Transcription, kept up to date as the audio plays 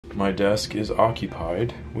my desk is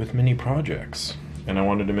occupied with many projects, and I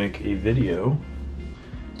wanted to make a video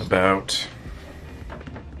about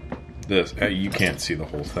this. You can't see the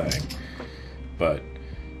whole thing, but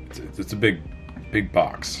it's a big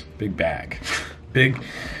box, big bag, big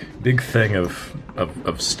thing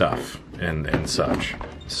of stuff and such.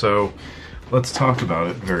 So let's talk about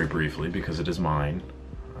it very briefly because it is mine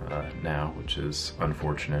now, which is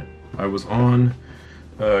unfortunate. I was on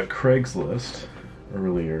Craigslist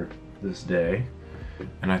earlier this day,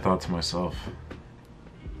 and I thought to myself,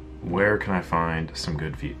 where can I find some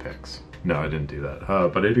good feet pics? No, I didn't do that,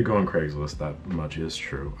 but I did go on Craigslist. That much is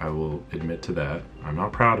true. I will admit to that. I'm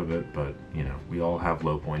not proud of it, but you know, we all have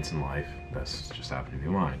low points in life. That's just happened to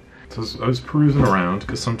be mine. So I was perusing around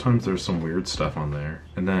because sometimes there's some weird stuff on there,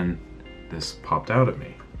 and then this popped out at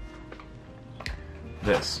me.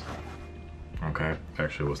 This. Okay,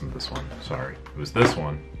 actually it wasn't this one, sorry. It was this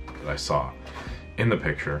one that I saw in the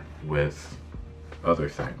picture with other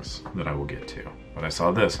things that I will get to. But I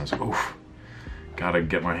saw this and I was like, oof, gotta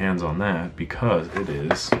get my hands on that because it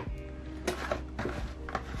is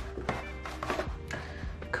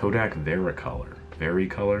Kodak Varicolor,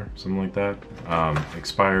 something like that.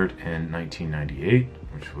 Expired in 1998,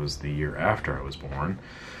 which was the year after I was born.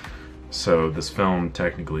 So this film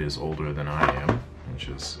technically is older than I am, which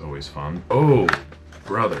is always fun. Oh,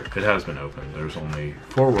 brother, it has been opened. There's only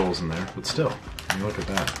 4 rolls in there, but still, I mean, look at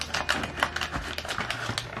that.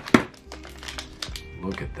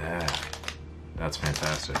 Look at that. That's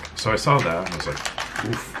fantastic. So I saw that and I was like,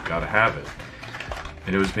 oof, gotta have it.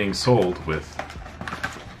 And it was being sold with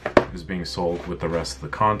the rest of the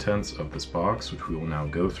contents of this box, which we will now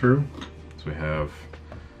go through. So we have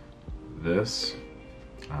this.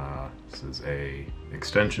 This is a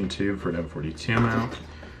extension tube for an M42 mount.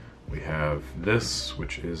 We have this,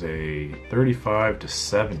 which is a 35 to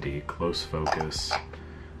 70 close focus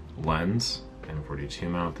lens M42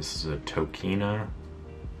 mount. This is a Tokina,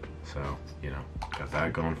 so you know, got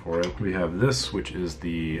that going for it. We have this, which is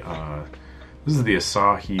the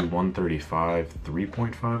Asahi 135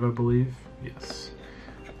 3.5, I believe. Yes,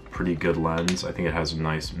 pretty good lens. I think it has a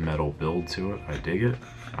nice metal build to it. I dig it.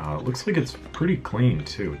 It looks like it's pretty clean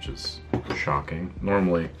too, which is shocking.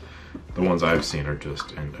 Normally, the ones I've seen are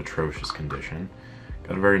just in atrocious condition.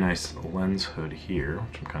 Got a very nice lens hood here,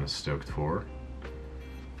 which I'm kind of stoked for.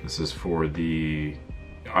 This is for the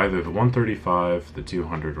either the 135, the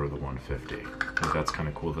 200, or the 150. I think that's kind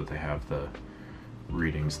of cool that they have the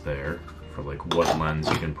readings there for like what lens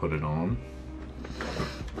you can put it on.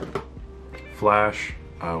 Flash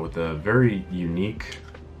with a very unique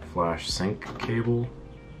flash sync cable.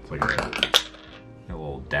 It's like a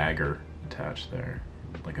little dagger attached there,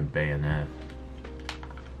 like a bayonet.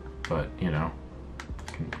 But you know,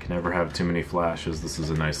 can never have too many flashes. This is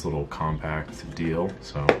a nice little compact deal,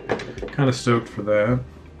 so kind of stoked for that.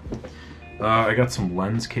 I got some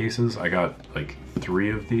lens cases. I got like 3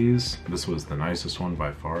 of these. This was the nicest one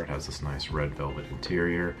by far. It has this nice red velvet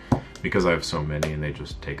interior. Because I have so many and they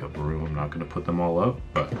just take up room, I'm not going to put them all up,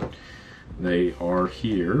 but they are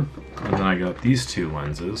here. And then I got these 2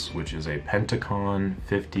 lenses, which is a Pentax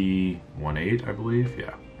 50-1.8, I believe.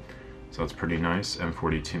 Yeah, so that's pretty nice.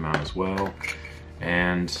 M42 mount as well.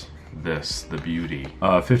 And this, the beauty,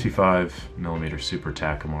 55mm Super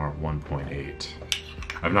Takumar 1.8.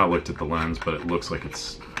 I've not looked at the lens, but it looks like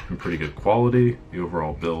it's in pretty good quality. The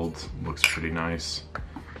overall build looks pretty nice,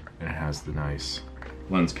 and it has the nice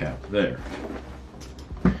lens cap there.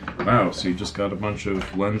 Wow, so you just got a bunch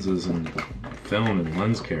of lenses and film and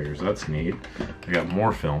lens carriers. That's neat. I got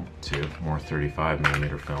more film too, more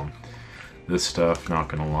 35mm film. This stuff, not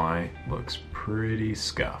gonna lie, looks pretty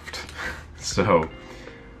scuffed. So,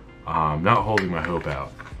 I'm not holding my hope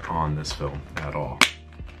out on this film at all.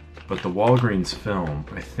 But the Walgreens film,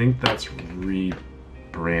 I think that's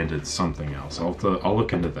rebranded something else. I'll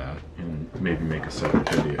look into that and maybe make a separate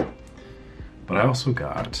video. But I also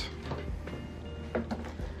got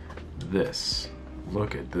this.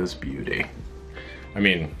 Look at this beauty. I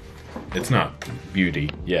mean, it's not beauty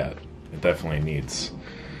yet. It definitely needs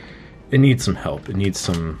some help. It needs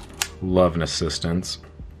some love and assistance.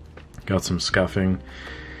 Got some scuffing.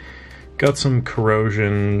 Got some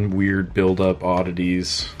corrosion, weird buildup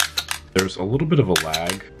oddities. There's a little bit of a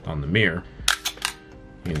lag on the mirror.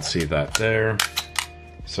 You can see that there.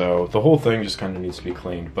 So the whole thing just kind of needs to be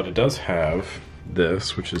cleaned, but it does have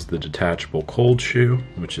this, which is the detachable cold shoe,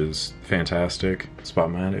 which is fantastic.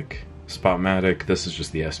 Spotmatic, this is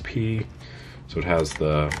just the SP. So it has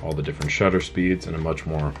all the different shutter speeds and a much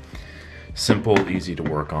more simple, easy to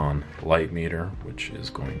work on light meter, which is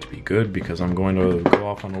going to be good because I'm going to go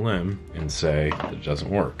off on a limb and say that it doesn't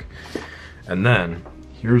work. And then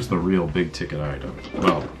here's the real big ticket item.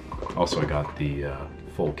 Well, also I got the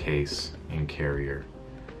full case in carrier,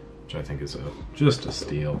 which I think is just a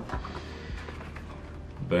steal.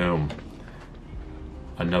 Boom.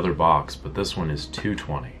 Another box, but this one is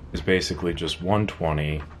 220. It's basically just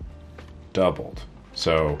 120 doubled.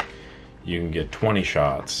 So you can get 20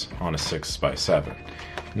 shots on a 6x7.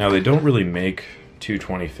 Now they don't really make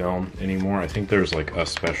 220 film anymore. I think there's like a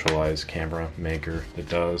specialized camera maker that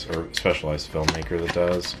does, or specialized filmmaker that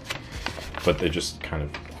does, but they just kind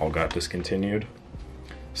of all got discontinued.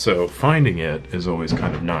 So finding it is always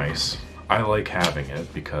kind of nice. I like having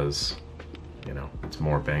it because, you know, it's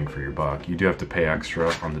more bang for your buck. You do have to pay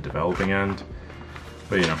extra on the developing end,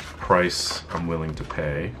 but you know, price I'm willing to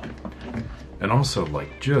pay. And also,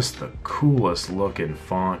 like, just the coolest looking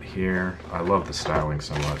font here. I love the styling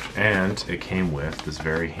so much. And it came with this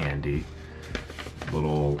very handy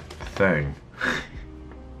little thing.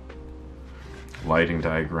 Lighting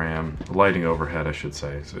diagram, lighting overhead, I should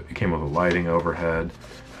say. So it came with a lighting overhead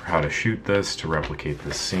for how to shoot this, to replicate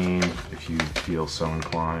this scene, if you feel so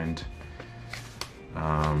inclined.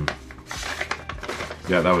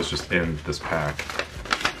 Yeah, that was just in this pack.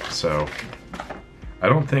 So I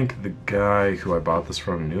don't think the guy who I bought this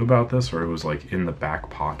from knew about this, or it was like in the back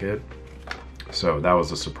pocket. So that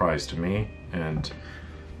was a surprise to me and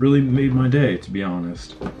really made my day, to be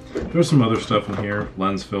honest. There's some other stuff in here,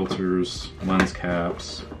 lens filters, lens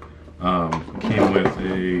caps. Came with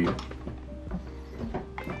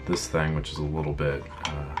this thing, which is a little bit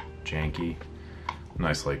janky.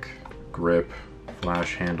 Nice like grip,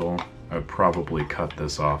 flash handle. I would probably cut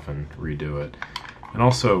this off and redo it. And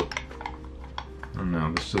also, I don't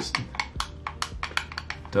know, this just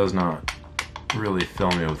does not really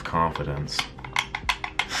fill me with confidence.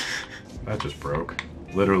 That just broke.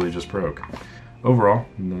 Literally just broke. Overall,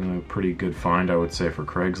 a pretty good find, I would say, for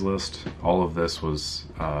Craigslist. All of this was,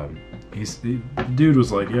 the dude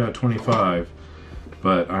was like, yeah, 25,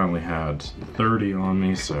 but I only had 30 on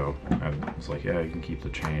me, so I was like, yeah, you can keep the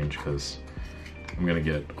change, because I'm gonna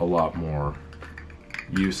get a lot more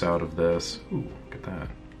use out of this. Ooh, look at that.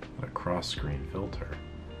 A cross screen filter.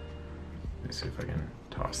 Let me see if I can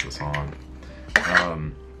toss this on.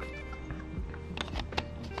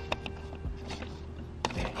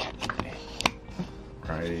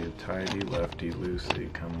 Righty tighty, lefty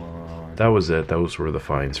loosey, come on. That was it. Those were the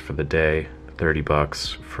finds for the day. 30 bucks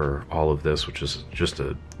for all of this, which is just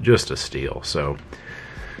a steal. So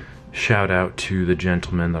shout out to the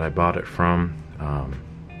gentleman that I bought it from.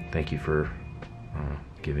 Thank you for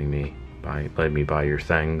letting me buy your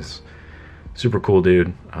things. Super cool,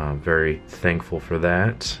 dude. Very thankful for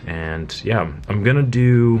that. And yeah, I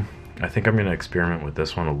think I'm gonna experiment with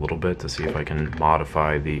this one a little bit to see if I can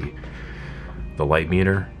modify the light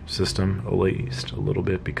meter system at least a little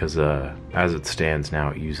bit, because as it stands now,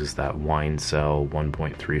 it uses that wine cell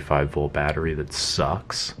 1.35 volt battery that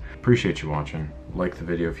sucks. Appreciate you watching. Like the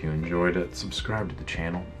video if you enjoyed it. Subscribe to the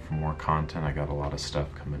channel for more content. I got a lot of stuff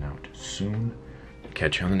coming out soon.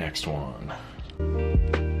 Catch you on the next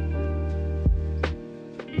one.